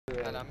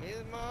A la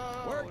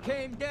misma. Word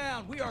came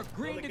down. We are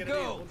green to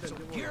go. So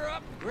gear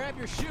up, grab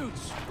your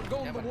chutes. We're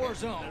going to the war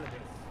zone.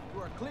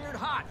 You are cleared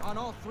hot on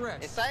all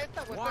threats.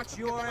 Watch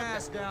your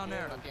ass down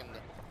there.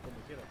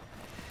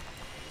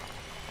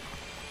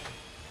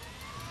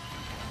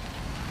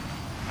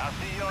 I'll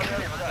see you on the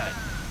other side.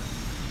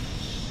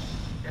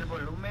 El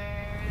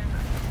volumen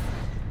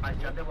al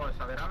chat de voz,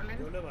 a ver,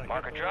 hablen.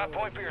 Mark a drop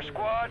point for your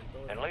squad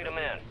and lead them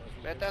in.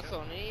 Vete a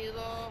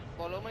sonido,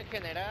 volumen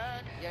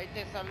general y ahí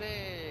te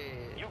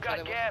sale. You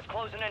got gas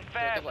closing in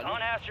fast.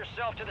 Unass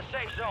yourself to the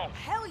safe zone.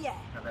 Hell yeah.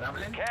 A ver,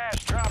 hablen.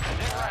 Cash drops en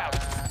route.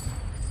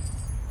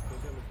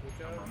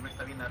 No, me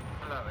está bien alto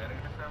la verga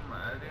esa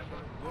madre,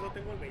 güey. Yo lo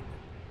tengo el 20.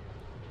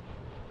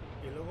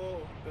 Y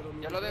luego, pero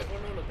mi Ya lo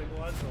micrófono lo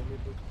tengo alto, mi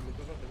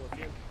micrófono tengo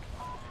 100.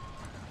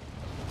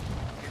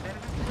 ¿Qué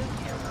verga tienes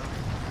mierda,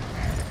 güey?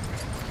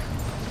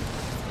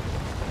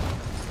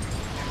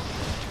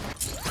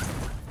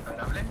 A ver,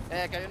 hablen. Que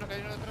hay uno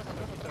detrás.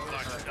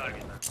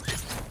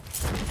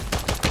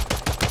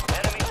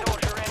 Enemy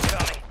soldier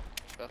incoming.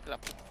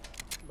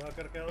 Va a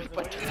cargar dos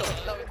Panchito,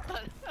 la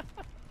ventana.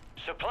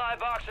 Supply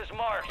boxes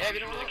marked.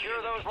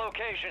 Secure those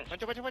locations.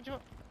 Pancho.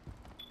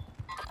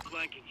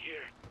 Flanking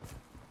here.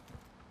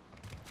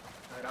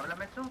 A ver, habla,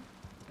 Metro.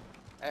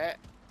 Ah,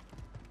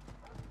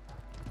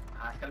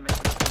 es que el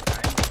Metro se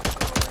cae.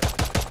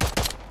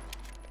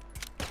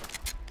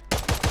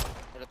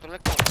 El otro le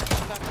corta.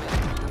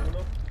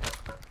 uno.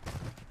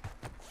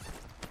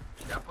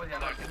 Ya, pues ya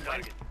lo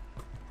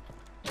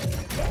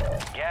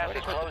Gas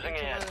is closing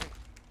in.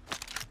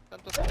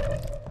 Tanto.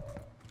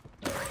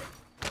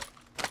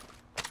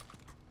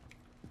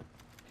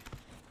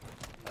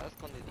 Estaba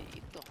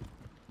escondidito.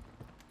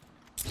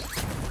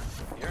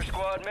 Your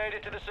squad made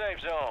it to the safe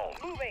zone.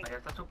 Allá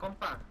está su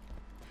compa.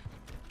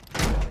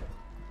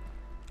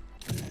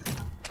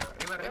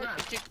 Arriba.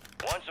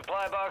 One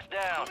supply box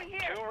down. 2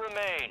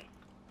 remain.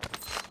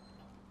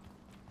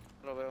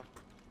 Lo veo.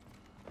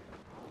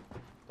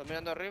 ¿Estás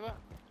mirando arriba?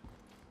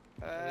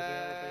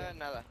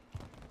 Nada.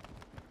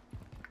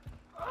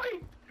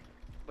 ¡Ay!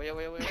 Voy.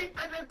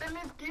 Está en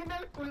la esquina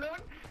el culón.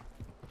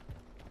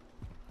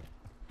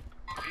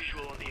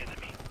 Visual on the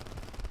enemy.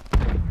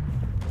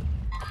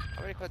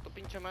 A ver, hijo de tu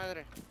pinche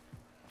madre.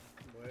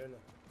 Bueno.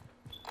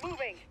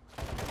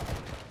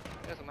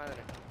 Mira su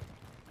madre.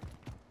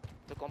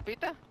 ¿Tu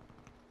compita?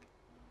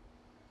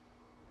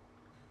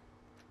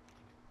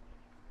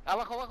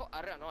 Abajo.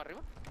 Arriba, no,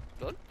 arriba.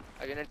 ¿Dónde?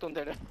 Ahí viene el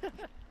túnel.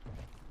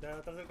 Ya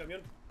atrás del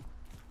camión.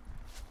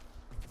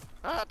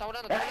 Está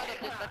volando.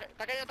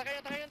 Está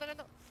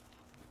cayendo.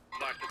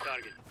 Mark the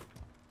target.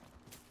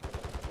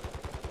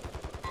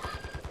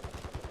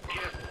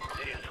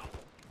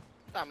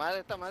 Esta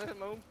madre se me da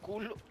un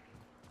culo.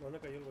 ¿Dónde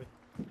cayó el güey?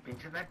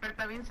 Pinche sniper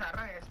está bien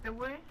zarra este,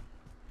 güey.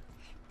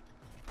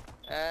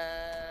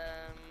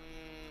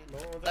 No,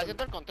 ¿Estás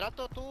haciendo el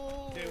contrato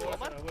tú, sí, voy Omar?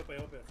 para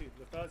allá. Sí,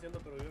 lo estaba haciendo,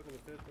 pero iba con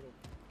ustedes, pero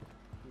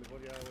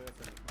mejor ya voy a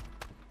hacerlo.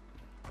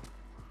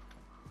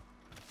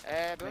 ¿De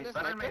Me dónde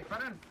disparan, me es?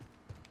 disparan.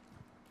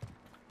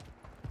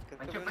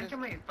 Pancho,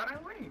 me disparan,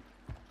 güey.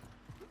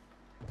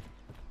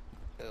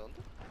 ¿De dónde?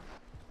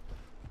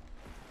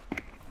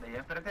 De allá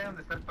enfrente de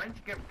donde está el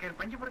Pancho. ¿Que el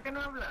Pancho por qué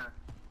no habla?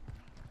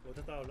 ¿Vos te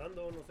estaba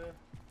hablando? No sé.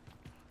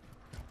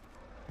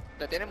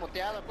 Te tiene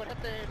muteado,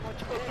 acuérdate,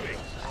 Mocho. Ay,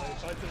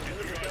 Pancho,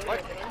 ¿tienes muteado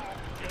Oye. por ahí?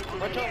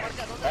 Mocho,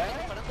 marca, ¿dónde estás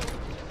disparando?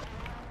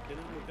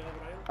 ¿Tienes muteado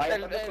por ahí? Ahí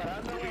están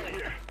disparando,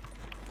 güey.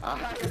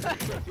 Ajá.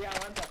 Sí,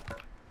 aguanta.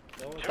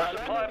 No, 2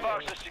 supply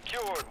boxes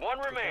secured.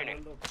 1 remaining.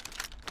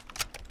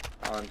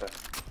 Aguanta. Es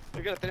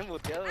que lo tienen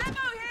muteado.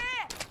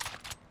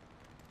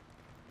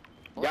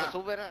 Ya.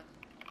 Sube, Ahí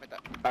está.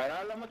 A ver,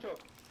 habla mucho.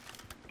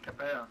 ¿Qué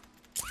pedo?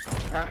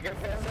 ¿Qué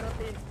pedo,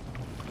 Cerotín?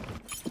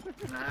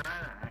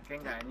 Nada, qué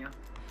engaño.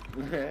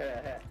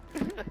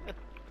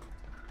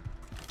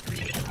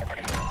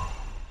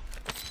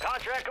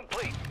 Contract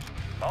complete.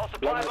 All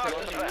supply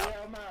boxes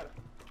found.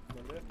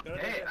 ¿Dónde?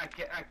 Espérate.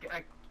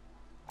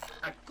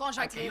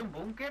 Aquí hay un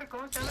búnker,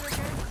 ¿cómo se llama?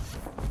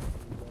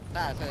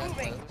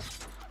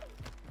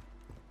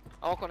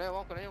 Vamos con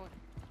ellos, güey.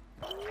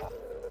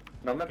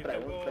 No me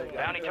preguntes.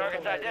 ya. Bounty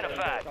targets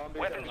identified.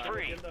 Weapons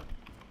free.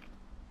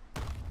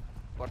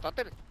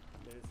 Portátil.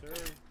 Yes,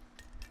 sir.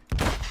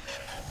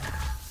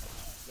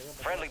 Venga,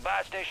 para Friendly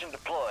buy station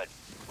deployed.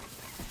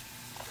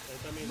 Ahí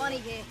está mi Money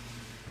here.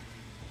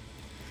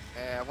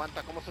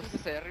 Aguanta, ¿cómo subes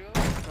ese de arriba?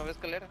 ¿No ves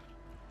escalera?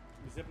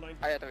 mi zipline.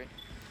 Ah, ya te vi.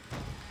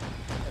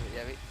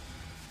 Ya vi. En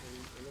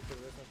la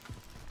cerveza.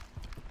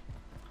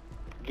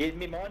 Give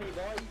me money,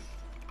 boys.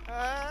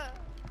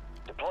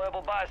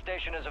 Deployable buy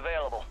station is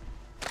available.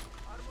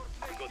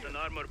 I got an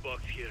armor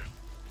box here.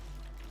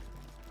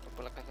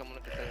 Por la caja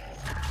mona que está ahí.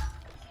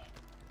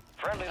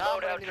 Friendly Ah,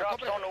 loadout bueno,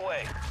 drops compre. on the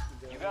way.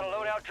 You got a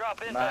loadout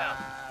drop inbound.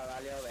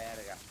 Valió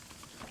verga.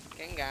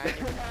 Qué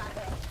engaño.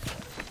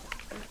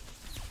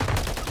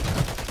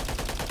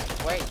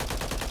 Wait.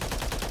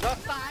 No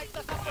está alto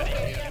esa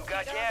porquería. You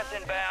got gas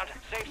inbound.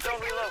 Safe zone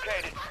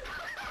relocated.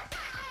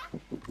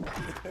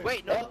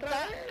 Güey, no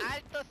está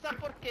alto esa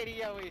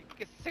porquería, güey.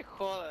 Que se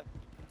joda.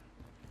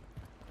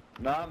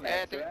 No, me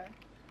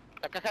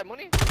la caja de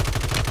money.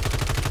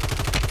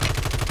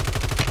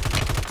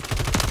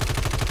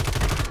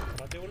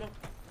 Mate uno.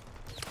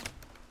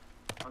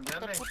 ¿Dónde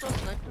Está ande? puto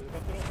sniper.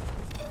 Helicóptero.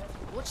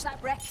 Watch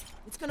that wreck.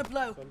 It's gonna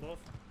blow. Son dos.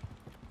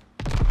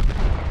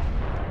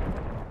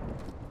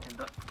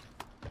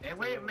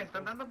 Güey, me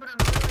están dando pero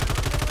no veo de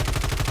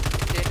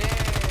dónde,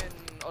 Tienen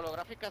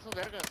holográficas esos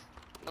vergas.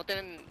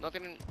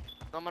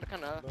 No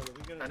marcan nada. No, lo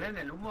vi que güey. era. Están en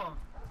el humo.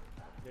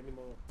 Ya ni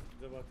modo.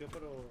 Se batió,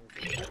 pero.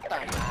 Puta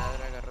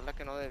madre, agarré la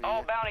que no debía.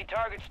 All bounty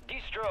targets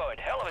destroyed.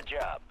 Hell of a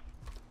job.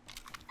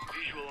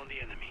 Visual on the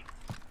enemy.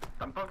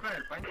 Tampoco en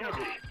el pancho.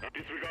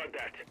 Disregard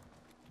that.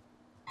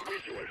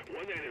 Visual,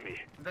 one enemy.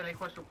 Dale,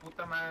 hijo de su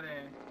puta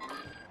madre.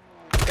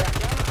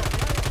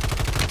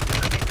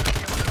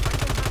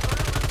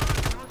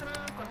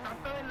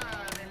 Contacto de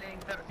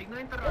la signo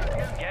de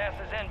interrogación. Gas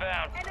is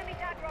inbound. Enemy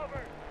tag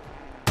rover.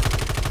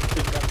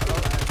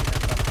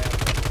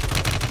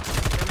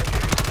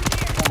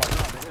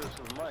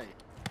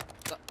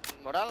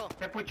 Morado.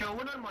 Se puchó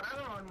uno, el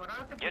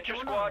morado se Get puchó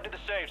your uno. squad to the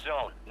safe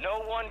zone. No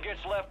one gets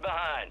left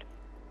behind.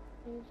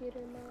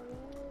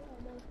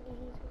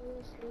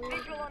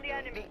 Visual on the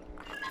enemy.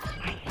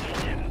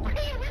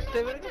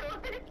 Este verga.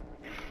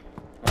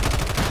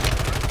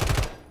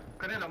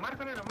 Con el Omar.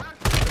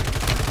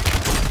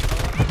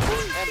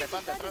 Me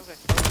panda atrás, güey.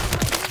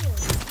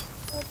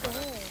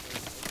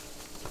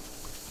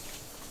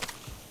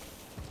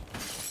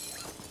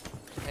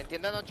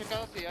 ¿Entiendan no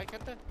checado si hay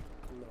gente?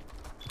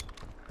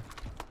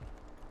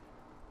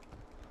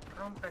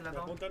 Rómpela, Me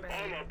apuntan.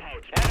 Armor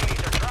pouch. Enemies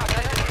are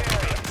dropping into the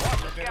area.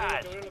 Watch the Lo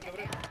skies.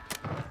 quebré.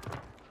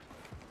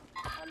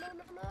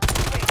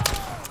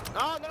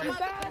 No, no, no,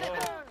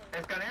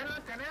 Escanealo.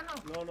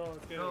 No,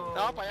 es que. No.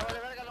 no, para allá vale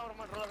verga,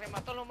 lo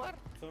remató el Omar.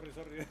 Sorry.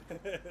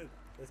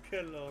 Es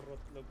que lo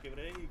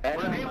quebré y.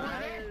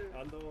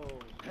 Ando.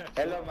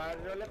 El Omar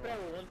no le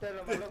pregunte, el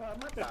Omar lo va a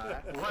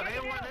matar.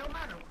 UAV,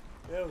 Omar.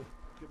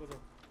 ¿Qué pasó?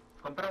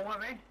 Compra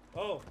UAV.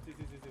 Oh, sí.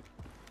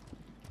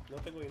 No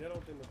tengo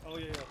dinero, Oh,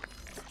 ya.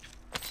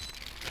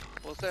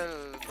 Puse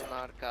el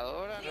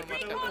marcador, no marca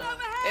tengo nada.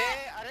 uno.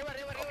 Arriba.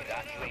 Copy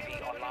that.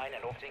 UAV online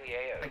and orbiting the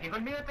AO. Aquí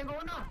conmigo tengo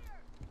uno.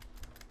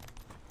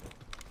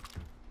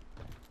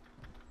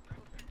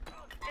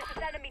 This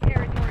is enemy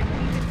territory.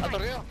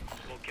 Aturdido.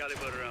 Small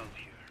caliber rounds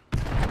here.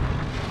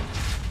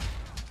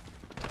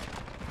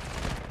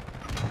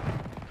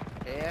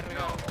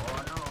 Verga.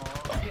 No.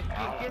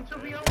 ¿Quién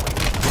subió?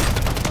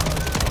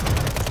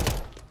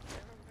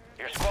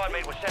 Your squad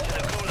mate was sent to the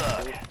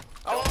gulag.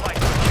 Oh. Don't fight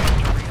for a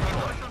chance to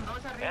redeploy. Son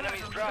dos arriba.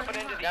 Enemies son dos dropping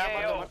arriba. into the Ya,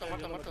 AO. muertos. Yo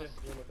lo maté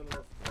los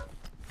dos.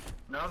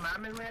 No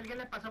mames, güey, alguien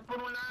le pasó por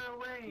un lado,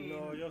 güey.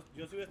 No, yo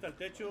subí hasta el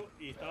techo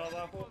y estaba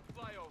abajo.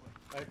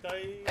 Ahí está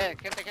ahí.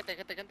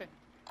 Gente.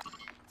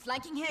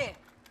 Flanking here.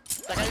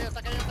 Está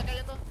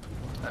cayendo.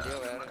 Salió,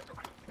 verga.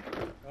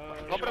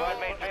 Your squad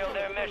mate failed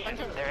their mission.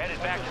 They're headed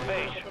back to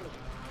base.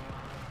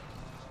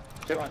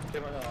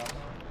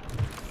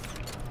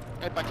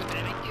 El Pancho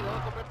tiene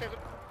 22, cómprate.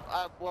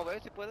 A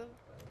ver si puedo.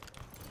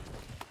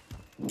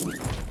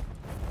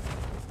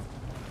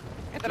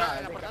 Entra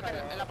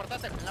en la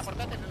portátil.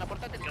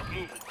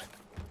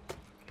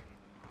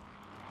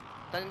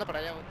 Están yendo para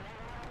allá, güey.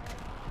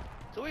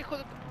 Sube, hijo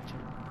de...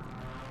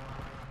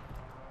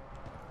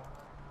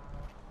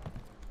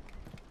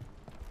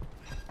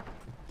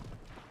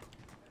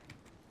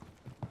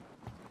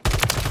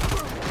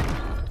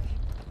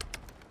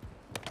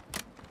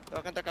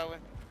 Tengo gente acá, güey.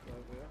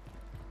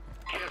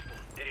 Careful,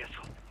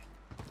 eso.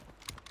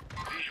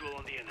 Visual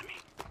on the enemy.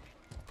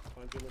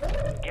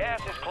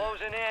 Gas is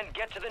closing in.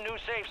 Get to the new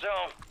safe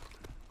zone.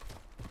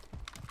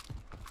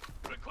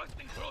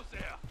 Requesting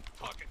crosshair.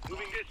 Target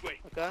moving this way.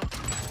 Acá.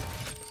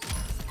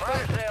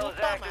 Fire sale is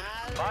active.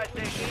 Buy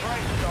station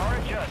prices are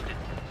adjusted.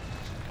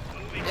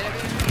 Viene.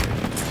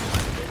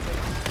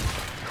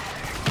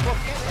 ¿Por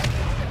qué?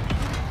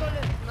 Con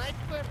el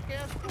sniper, qué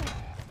asco.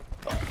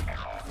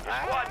 Your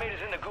squad mate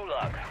is in the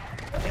gulag.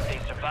 If they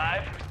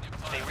survive,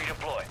 they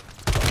redeploy.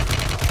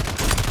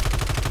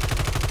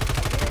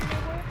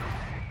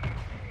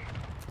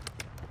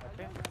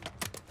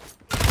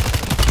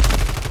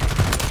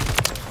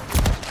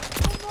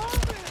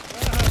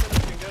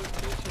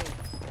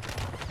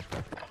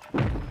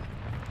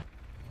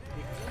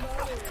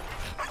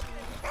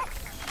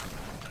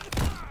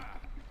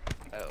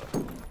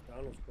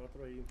 Estaban los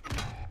cuatro ahí.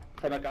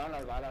 Se me acaban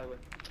las balas, güey.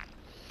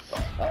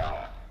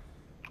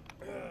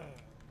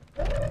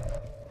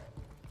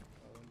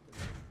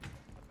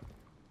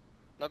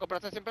 ¿No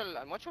compraste siempre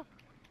el mocho?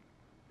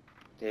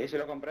 Sí,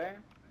 lo compré.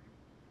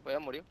 Pues ya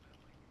murió.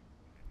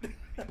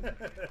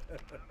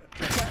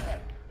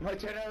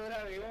 Mocho no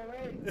dura vivo,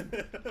 güey.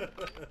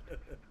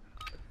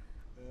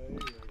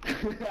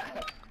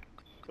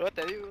 ¿Cómo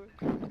te digo, güey?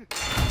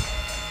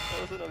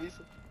 Vamos un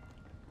aviso.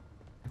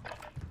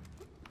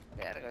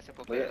 Verga, ese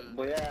papel.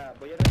 Voy a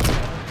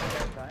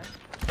respirar,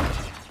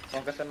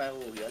 aunque se me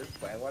bugueó el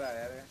fuego a la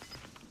verga.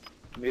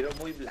 Miro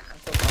muy blanco,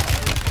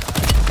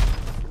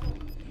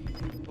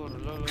 Por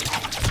lo...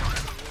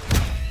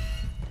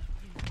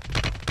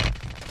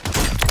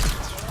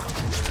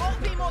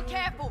 more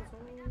careful.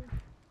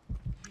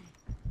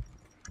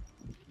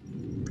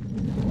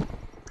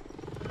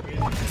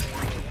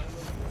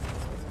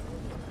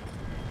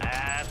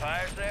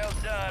 Fire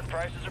sale's done.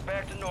 Prices are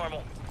back to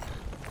normal.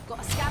 Got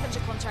a scavenger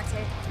contract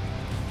here.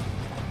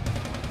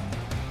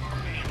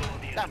 Visual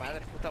on the La enemy.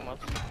 madre, puta mouse.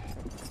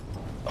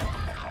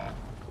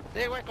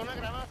 Sí, güey, con una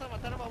granada vas a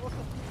matar a baboso.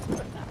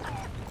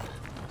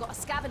 Got a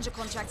scavenger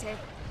contract here.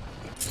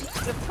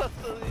 ¿Qué pasó,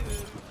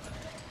 tío?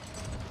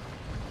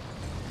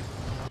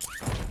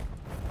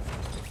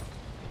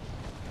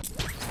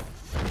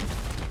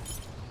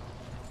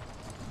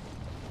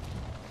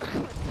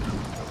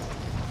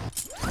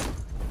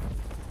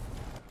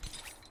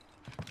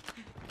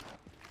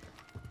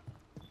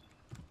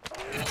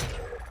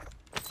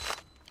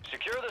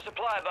 Secure the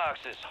supply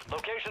boxes.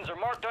 Locations are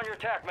marked on your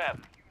TAC map.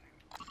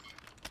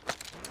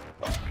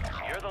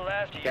 You're the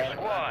last of your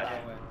squad.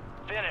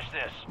 Finish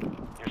this.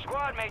 Your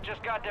squad mate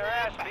just got their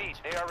ass beat.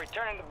 They are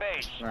returning to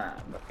base. Nah,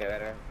 pues que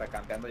ver,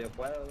 recampeando yo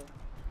puedo.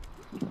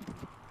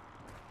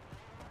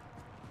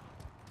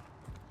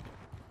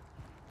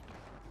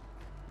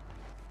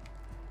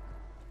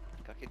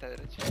 Cajita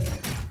derecha.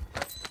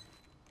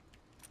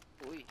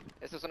 Uy,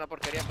 eso es una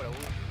porquería, pero uy.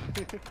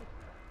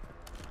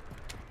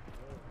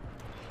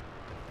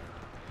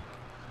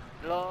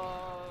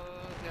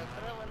 Los de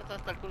atrás, bueno, está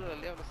hasta el culo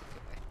del diablo, así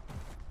que...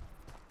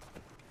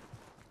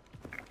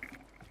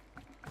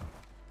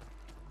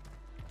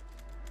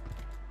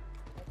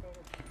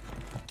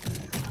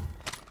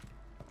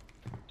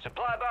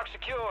 Supply box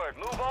secured.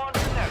 Move on to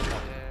the next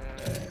one.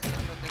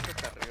 No tengo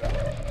hasta arriba.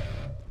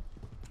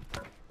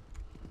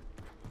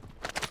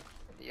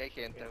 Y hay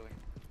gente, güey.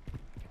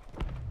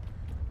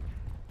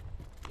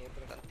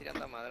 Están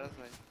tirando a madras,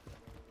 güey.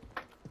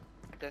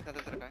 Te dejas de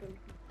acercar.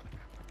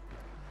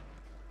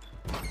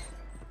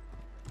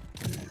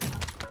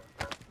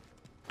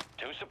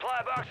 Two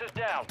supply boxes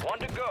down. One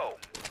to go.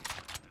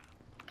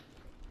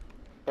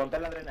 Ponte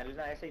la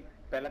adrenalina esa y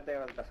pélate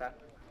Baltasar.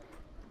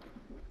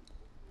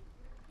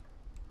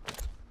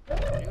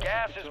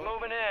 Gas is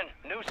moving in.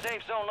 New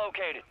safe zone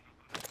located.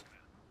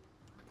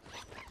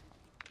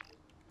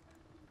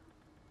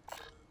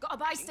 Got a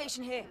buy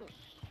station here.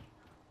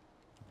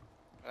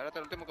 Agárrate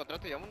el último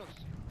contrato y vámonos.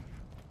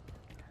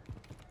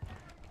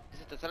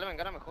 Si te sale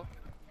bengala, mejor.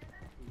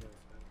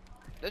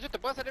 De hecho, te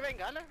puede salir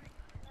bengala.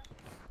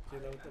 Sí,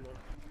 la neta no.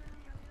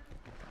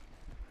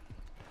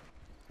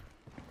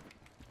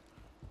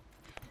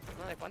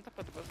 No, ¿de cuántas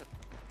te puede salir?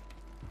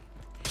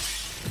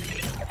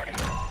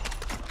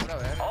 A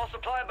ver. All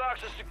supply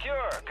boxes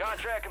secure.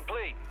 Contract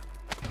complete.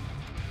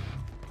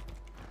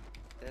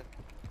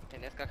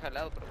 Tenías caja al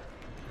lado, pero...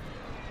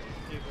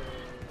 Sí,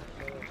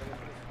 pero...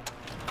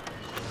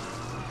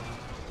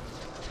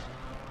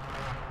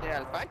 Mira,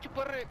 el Pancho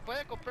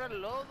puede comprar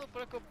lodo,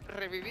 puede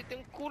revivirte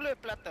un culo de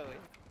plata, güey.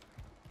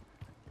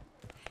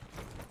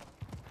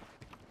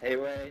 Hey,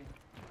 güey.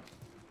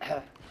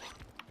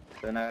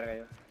 Soy una verga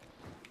yo.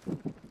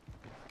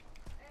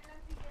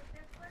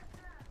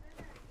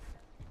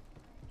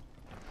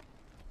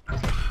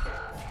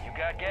 You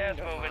got gas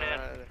moving in.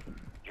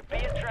 You're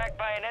being tracked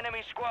by an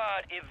enemy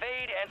squad.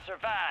 Evade and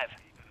survive.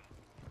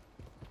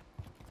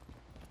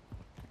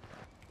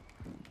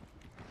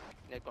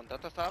 El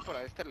contrato estaba por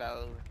este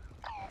lado, güey.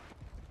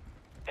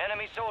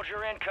 Enemy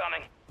soldier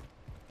incoming.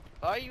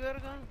 Ay,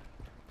 verga.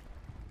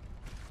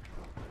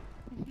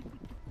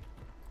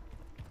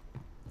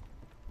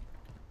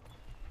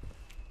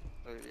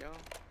 Soy yo.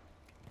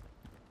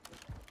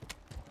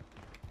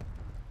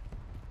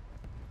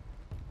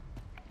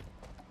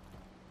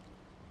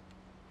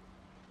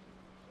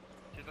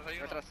 ¿Sí estás ahí o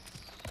no? Atrás.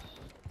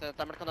 Te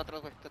están marcando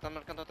atrás, güey. Te están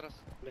marcando atrás.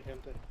 De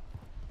gente.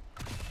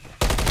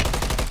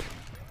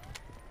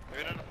 ¿Me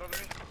vienen atrás de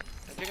mí?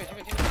 Chinga.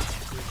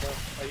 Y está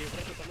ahí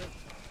enfrente también.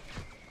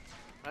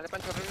 Dale,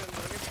 Pancho, arriba,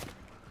 arriba.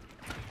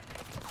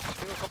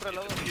 Digo, compra el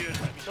lodo. Here,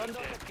 Son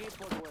dos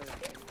equipos, güey.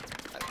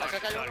 Acá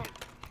cayó uno.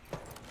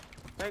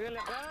 Pégale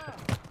acá.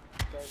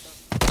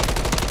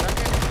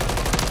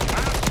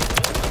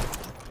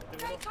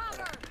 Take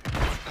cover.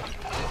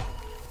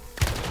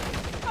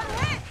 Got a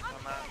hit. No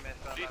mames,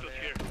 Litos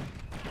here.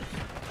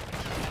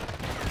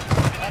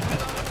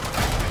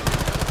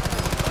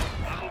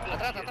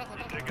 Atrás.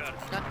 Disregard.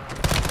 Acá.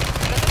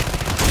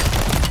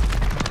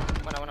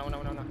 Buena.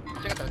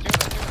 Chécatela.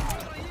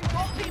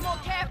 Got to be more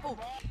careful.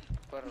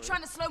 Corre, You're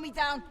trying to slow me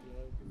down.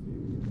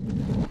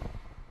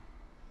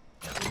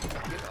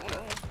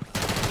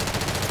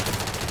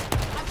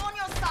 I'm on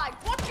your side.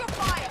 Watch your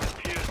fire.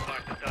 Here's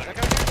back to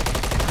target.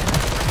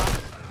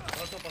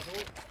 Pasó.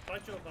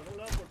 Pancho, pasó un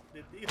lado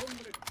de ti,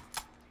 hombre.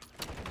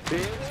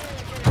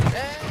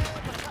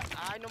 por acá.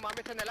 Ay, no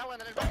mames, en el agua,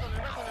 en el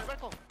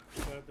barco.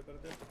 Espérate.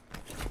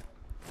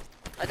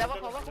 Allá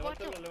abajo,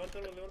 Pancho.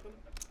 Levántalo.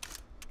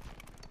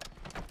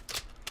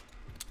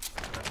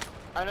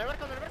 En el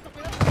barco,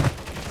 cuidado.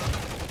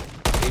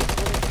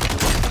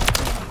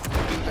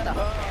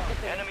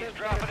 Enemies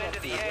dropping into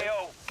the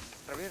AO.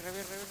 Revive.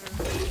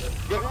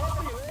 Llegó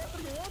otro.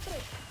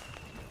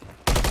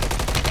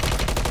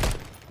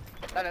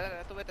 Dale,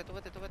 tú vete.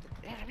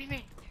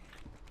 Revive.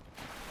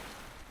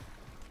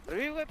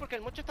 Revive, güey, porque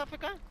el mocho está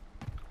FK.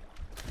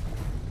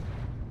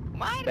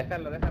 ¡Madre!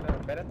 Déjalo,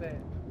 espérate.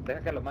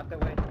 Deja que lo mate,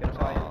 güey, que no se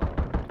vaya.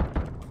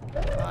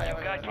 Ah, ya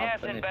You've got vale. gas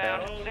pues,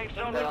 inbound. No, Safe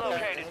zone no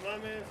relocated.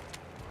 mames.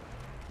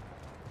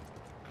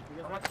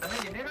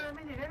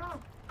 Dame dinero.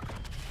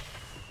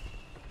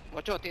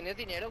 Mocho, ¿tienes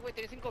dinero, güey?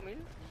 ¿Tienes 5,000?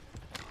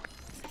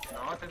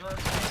 No, tengo...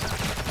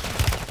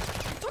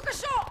 Took a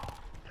shot!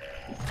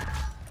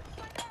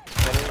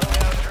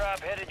 Loadout drop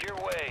headed your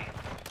way.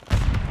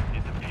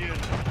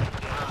 Disappeared.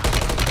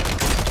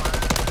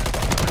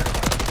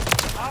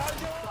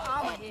 Got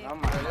armor here. No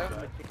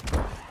mames.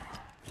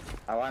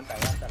 Aguántalo.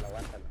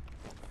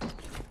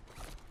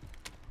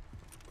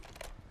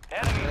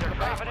 Enemies are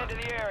dropping into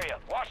the area.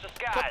 Watch the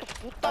skies.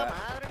 Puta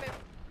madre,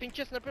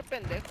 pinche sniper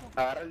pendejo.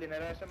 Agarra el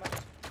dinero de ese man.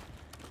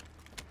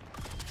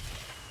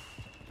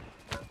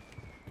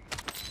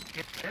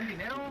 ¿Tienes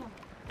dinero,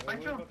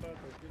 Pancho? Papá,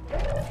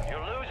 tranquilo.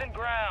 You're losing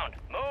ground.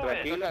 Move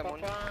it. Tranquilo,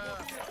 Demonio.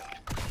 papá.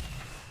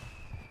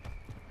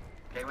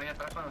 Que voy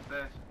atrás con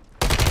ustedes.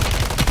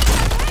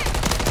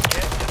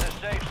 Get to the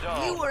safe You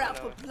zone. were out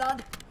for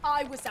blood.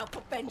 I was out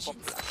for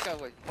vengeance. Placa,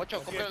 güey. Mocho,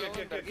 Aquí, cómpralo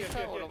aquí, en aquí, aquí,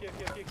 vergüenza o lo... aquí.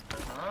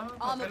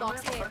 No, Armor ¿por qué lo voy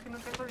a box here. comprar si no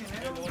tengo Sí,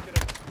 dinero? lo voy a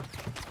tirar.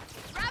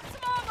 Grab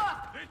some armor!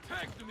 They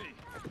tagged me.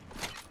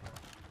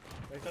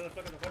 Ahí están las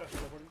placas afuera, a la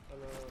puerta.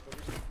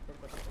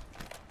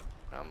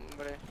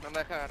 Hombre, no me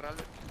deja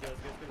agarrarle. Ya, sí,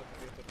 es que lo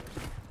quería cerrar.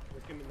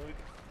 Es que mi novio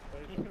está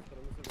ahí, pero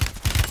no se ve.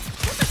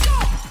 Took a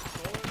shot!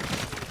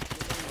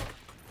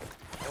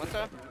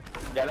 Aguanta.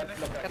 Ya lo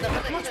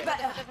Much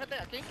better. Enfrente,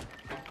 aquí.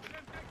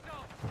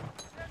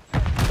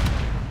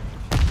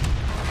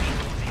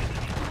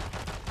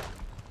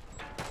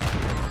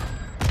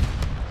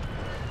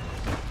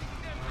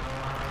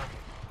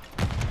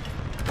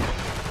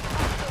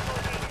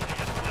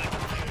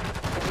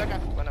 Placa,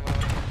 buena.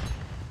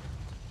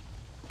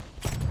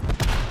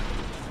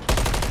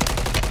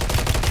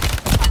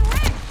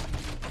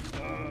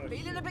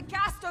 Feeling a bit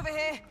gassed over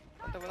here.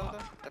 Aguanta.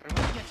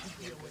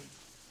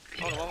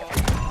 Vamos.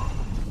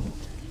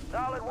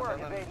 Solid work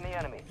evading the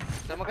enemy.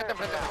 Tenemos que estar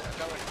enfrente.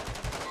 Acá, güey.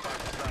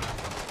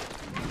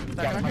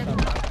 Ya Está crack.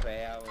 está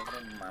fea, güey.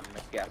 No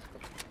mames, qué asco.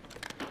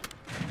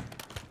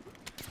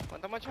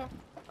 ¿Cuánto, macho?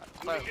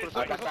 Vale, cruzó.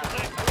 Acá.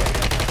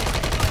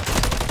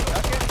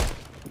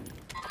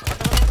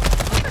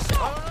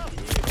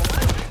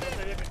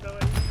 Sabía que estaba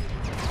ahí.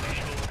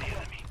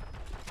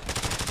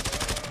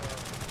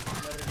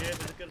 La regué,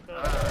 pensé que él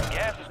estaba...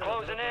 Gas is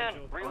closing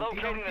in.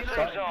 Relocating the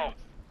safe zone.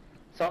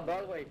 Son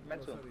dos, güey,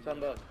 Metsu. Son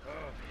dos.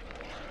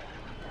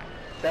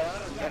 Te van a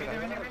rushar, te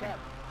van a rushar.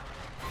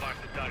 Mark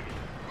the target.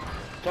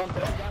 Son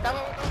tres ya.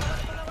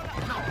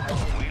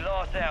 We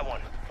lost that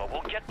one, but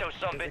we'll get those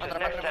some bitches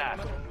next time.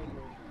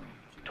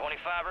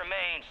 25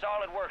 remain.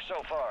 Solid work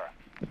so far.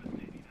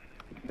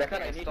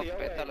 Déjala inicio yo,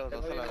 güey. Peta los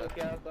dos Tengo a la bien vez.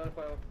 bloqueado todo el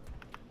juego.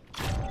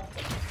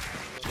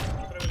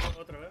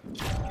 Otra vez.